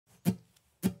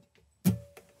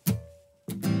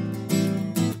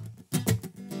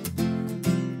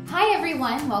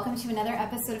everyone, welcome to another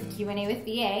episode of Q&A with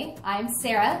VA. I'm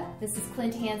Sarah, this is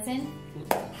Clint Hansen.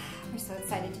 We're so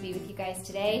excited to be with you guys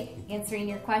today, answering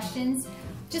your questions.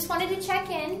 Just wanted to check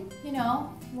in, you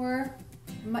know, we're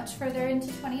much further into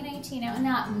 2019 now,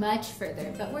 not much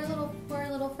further, but we're a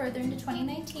little further into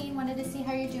 2019. Wanted to see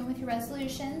how you're doing with your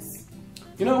resolutions.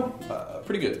 You know,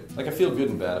 pretty good. Like I feel good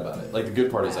and bad about it. Like the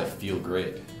good part is I feel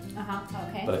great.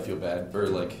 Okay. But I feel bad, or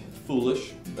like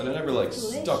foolish, but I never like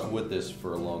stuck with this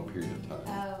for a long period of time.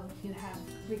 Oh, you have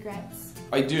regrets?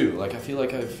 I do. Like I feel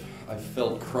like I've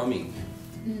felt crummy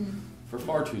for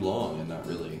far too long and not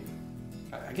really.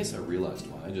 I guess I realized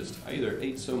why. I either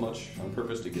ate so much on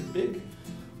purpose to get big,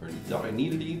 or thought I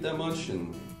needed to eat that much,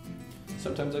 and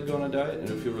sometimes I'd go on a diet and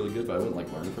it would feel really good, but I wouldn't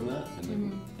like learn from that.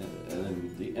 And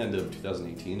then the end of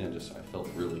 2018, I felt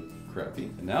really crappy.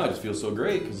 And now I just feel so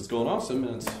great because it's going awesome,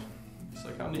 and it's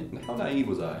like how naive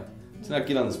was I to not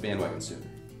get on this bandwagon sooner?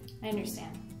 I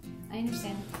understand.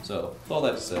 So with all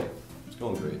that to say, it's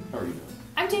going great. How are you doing?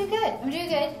 I'm doing good.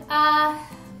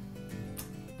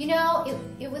 You know,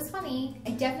 it was funny.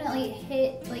 I definitely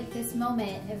hit like this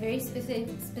moment, a very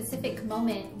specific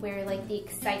moment where like the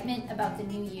excitement about the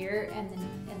new year and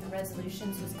the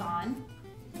resolutions was gone,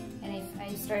 and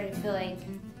I started to feel like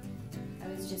I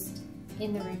was just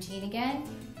in the routine again,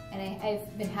 and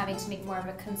I've been having to make more of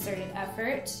a concerted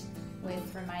effort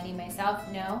with reminding myself,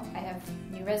 no, I have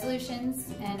new resolutions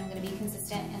and I'm going to be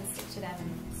consistent and stick to them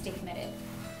and stay committed.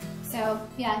 So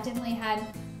yeah, I definitely had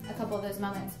a couple of those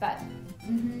moments, but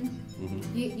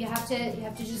you have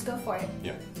to just go for it.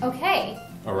 Yeah. Okay.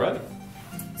 All right.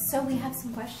 So we have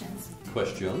some questions.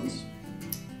 Questions?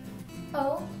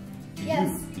 Oh,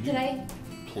 yes. Did I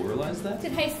pluralize that?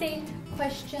 Did I say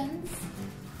questions?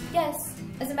 Yes.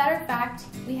 As a matter of fact,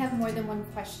 we have more than one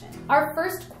question. Our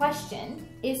first question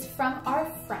is from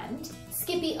our friend,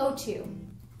 Skippy02.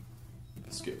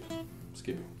 Skip.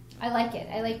 I like it.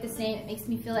 I like this name. It makes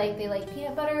me feel like they like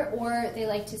peanut butter or they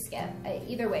like to skip.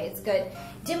 Either way, it's good.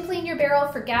 Dimpling your barrel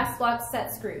for gas block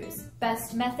set screws.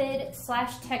 Best method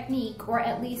 / technique, or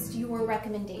at least your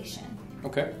recommendation.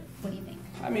 Okay. What do you think?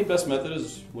 I mean, best method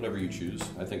is whatever you choose.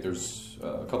 I think there's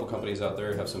a couple companies out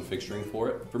there who have some fixturing for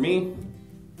it. For me,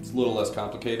 it's a little less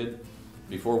complicated.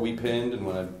 Before we pinned and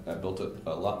when I built it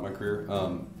a lot in my career,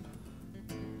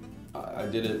 I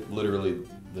did it literally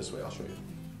this way. I'll show you.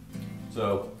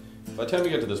 So by the time you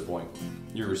get to this point,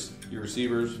 your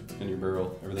receivers and your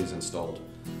barrel, everything's installed.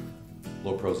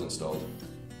 Low Pro's installed.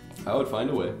 I would find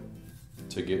a way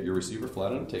to get your receiver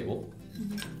flat on a table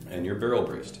and your barrel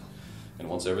braced. And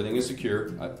once everything is secure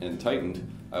and tightened,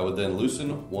 I would then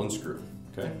loosen one screw.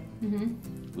 Okay?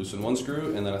 Loosen one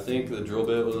screw, and then I think the drill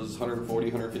bit was 140,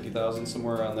 150 thousandths,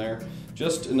 somewhere around there.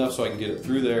 Just enough so I can get it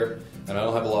through there, and I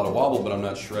don't have a lot of wobble, but I'm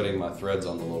not shredding my threads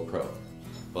on the Low Pro.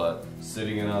 But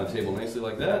sitting it on a table nicely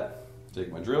like that,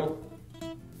 take my drill,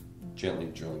 gently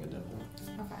drilling a dimple.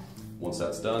 Okay. Once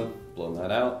that's done, blow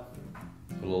that out,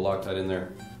 put a little Loctite in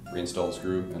there, reinstall the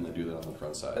screw, and then do that on the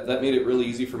front side. That made it really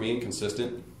easy for me and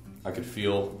consistent. I could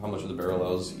feel how much of the barrel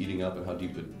I was eating up and how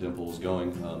deep the dimple was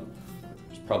going.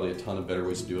 There's probably a ton of better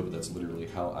ways to do it, but that's literally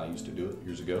how I used to do it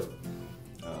years ago.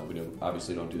 We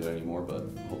obviously don't do that anymore, but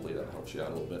hopefully that helps you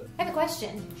out a little bit. I have a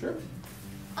question. Sure.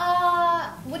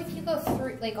 What if you go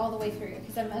through, like all the way through?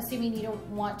 Because I'm assuming you don't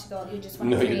want to go, you just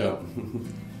want to No, you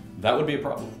don't. That would be a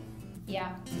problem.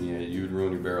 Yeah. Yeah, you would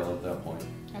ruin your barrel at that point.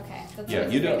 Okay. Yeah,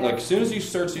 you don't, like as soon as you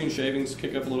start seeing shavings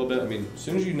kick up a little bit, I mean, as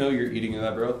soon as you know you're eating in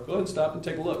that barrel, go ahead and stop and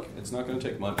take a look. It's not going to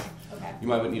take much. Okay. You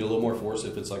might need a little more force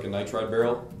if it's like a nitride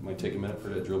barrel. It might take a minute for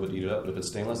the drill bit to eat it up, but if it's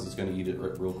stainless, it's going to eat it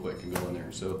real quick and go in there.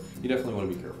 So you definitely want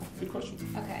to be careful. Good question.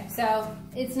 Okay, so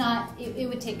it's not, it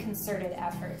would take concerted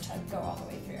effort to go all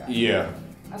the way through. Right? Yeah.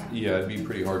 Okay. Yeah, it'd be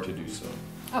pretty hard to do so.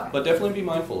 Okay. But definitely be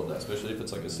mindful of that, especially if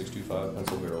it's like a 625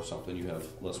 pencil barrel or something, you have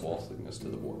less wall thickness to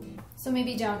the bore. So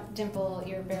maybe don't dimple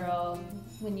your barrel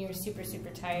when you're super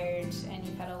tired and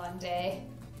you've had a long day.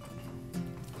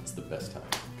 It's the best time,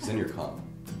 because then you're calm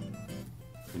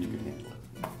and you can handle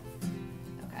it.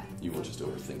 Okay. You won't just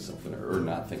overthink something or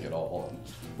not think at all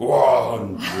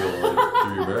and drill right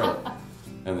through your barrel.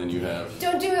 And then you have...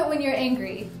 Don't do it when you're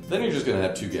angry. Then you're just going to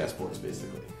have two gas ports,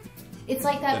 basically. It's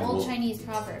like that old Chinese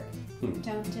proverb. Hmm.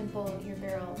 Don't dimple your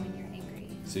barrel when you're angry.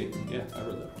 See? Yeah, I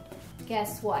read that.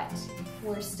 Guess what?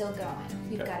 We're still going.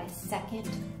 We've got a second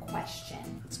question.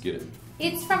 Let's get it.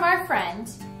 It's from our friend,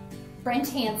 Brent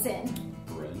Hansen.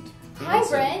 Brent. Hi,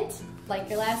 Brent. Like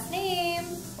your last name.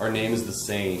 Our name is the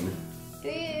same. It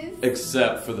is.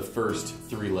 Except for the first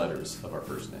three letters of our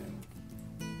first name.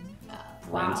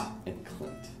 Brent and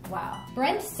Clint. Wow.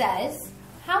 Brent says,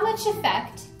 how much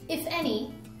effect, if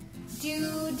any,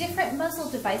 do different muzzle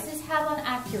devices have on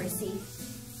accuracy?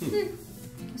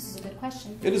 This is a good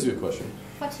question. It is a good question.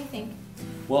 What do you think?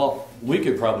 Well, we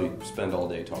could probably spend all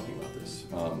day talking about this.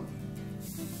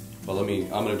 But I'm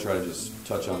going to try to just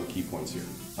touch on the key points here.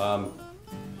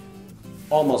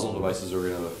 All muzzle devices are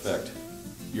going to affect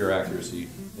your accuracy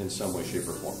in some way, shape,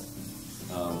 or form.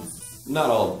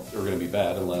 Not all are going to be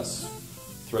bad unless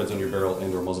threads on your barrel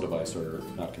and or muzzle device are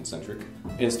not concentric.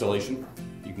 Installation,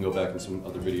 you can go back in some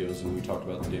other videos and we talked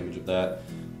about the damage of that.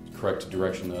 Correct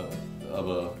direction of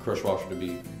a crush washer to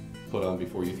be put on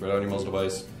before you thread on your muzzle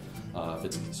device.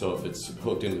 If it's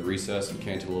hooked into the recess and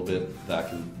canted a little bit, that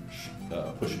can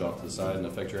push it off to the side and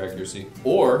affect your accuracy.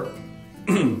 Or,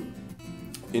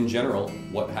 in general,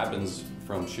 what happens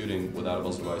from shooting without a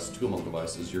muzzle device to a muzzle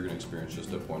device is you're going to experience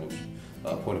just a point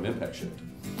of impact shift.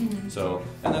 So,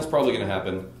 and that's probably going to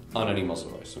happen on any muzzle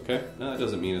device. Okay, now that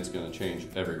doesn't mean it's going to change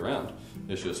every round.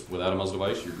 It's just without a muzzle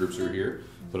device, your groups are here.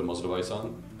 Put a muzzle device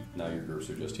on, now your groups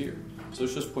are just here. So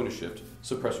it's just point of shift.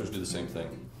 Suppressors do the same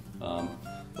thing.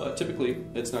 But typically,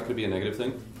 it's not going to be a negative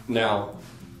thing. Now,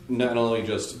 not only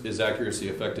just is accuracy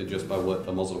affected just by what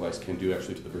a muzzle device can do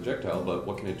actually to the projectile, but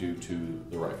what can it do to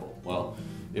the rifle? Well,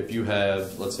 if you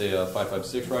have, let's say, a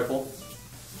 5.56 rifle,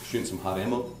 shooting some hot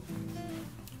ammo,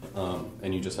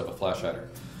 and you just have a flash hider,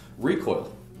 recoil,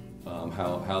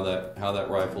 how that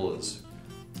rifle is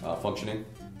functioning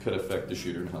could affect the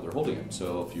shooter and how they're holding it.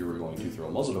 So if you were going to throw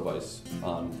a muzzle device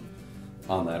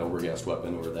on that overgassed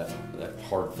weapon or that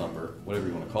hard thumper, whatever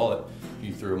you want to call it, if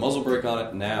you threw a muzzle brake on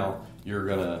it, now you're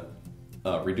going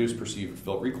to reduce perceived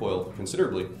felt recoil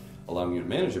considerably, allowing you to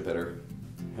manage it better,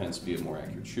 hence be a more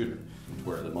accurate shooter,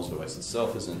 where the muzzle device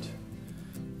itself isn't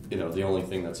the only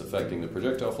thing that's affecting the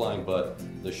projectile flying, but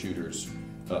the shooter's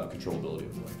controllability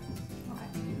of the rifle. Okay.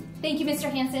 Thank you,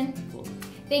 Mr. Hansen. Welcome.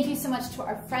 Thank you so much to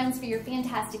our friends for your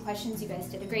fantastic questions. You guys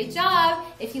did a great job.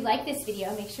 If you like this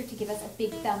video, make sure to give us a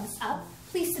big thumbs up.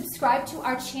 Please subscribe to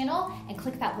our channel and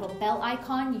click that little bell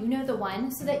icon, you know the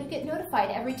one, so that you get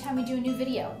notified every time we do a new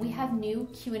video. We have new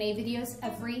Q&A videos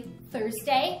every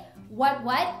Thursday.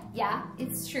 What? Yeah,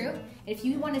 it's true. If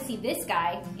you want to see this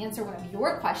guy answer one of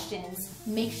your questions,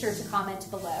 make sure to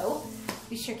comment below.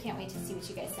 We sure can't wait to see what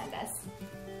you guys send us.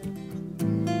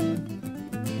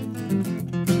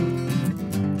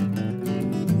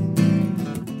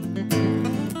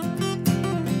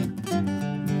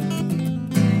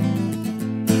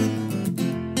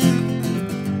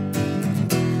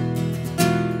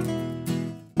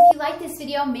 If you like this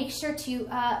video, make sure to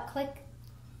click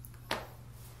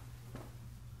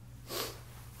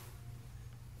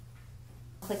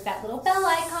that little bell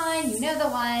icon, you know the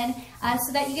one,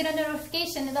 so that you get a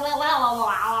notification. And if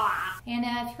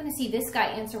you want to see this guy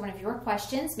answer one of your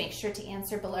questions, make sure to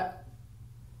answer below.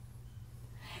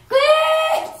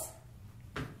 Click!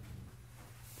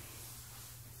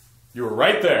 You were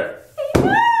right there.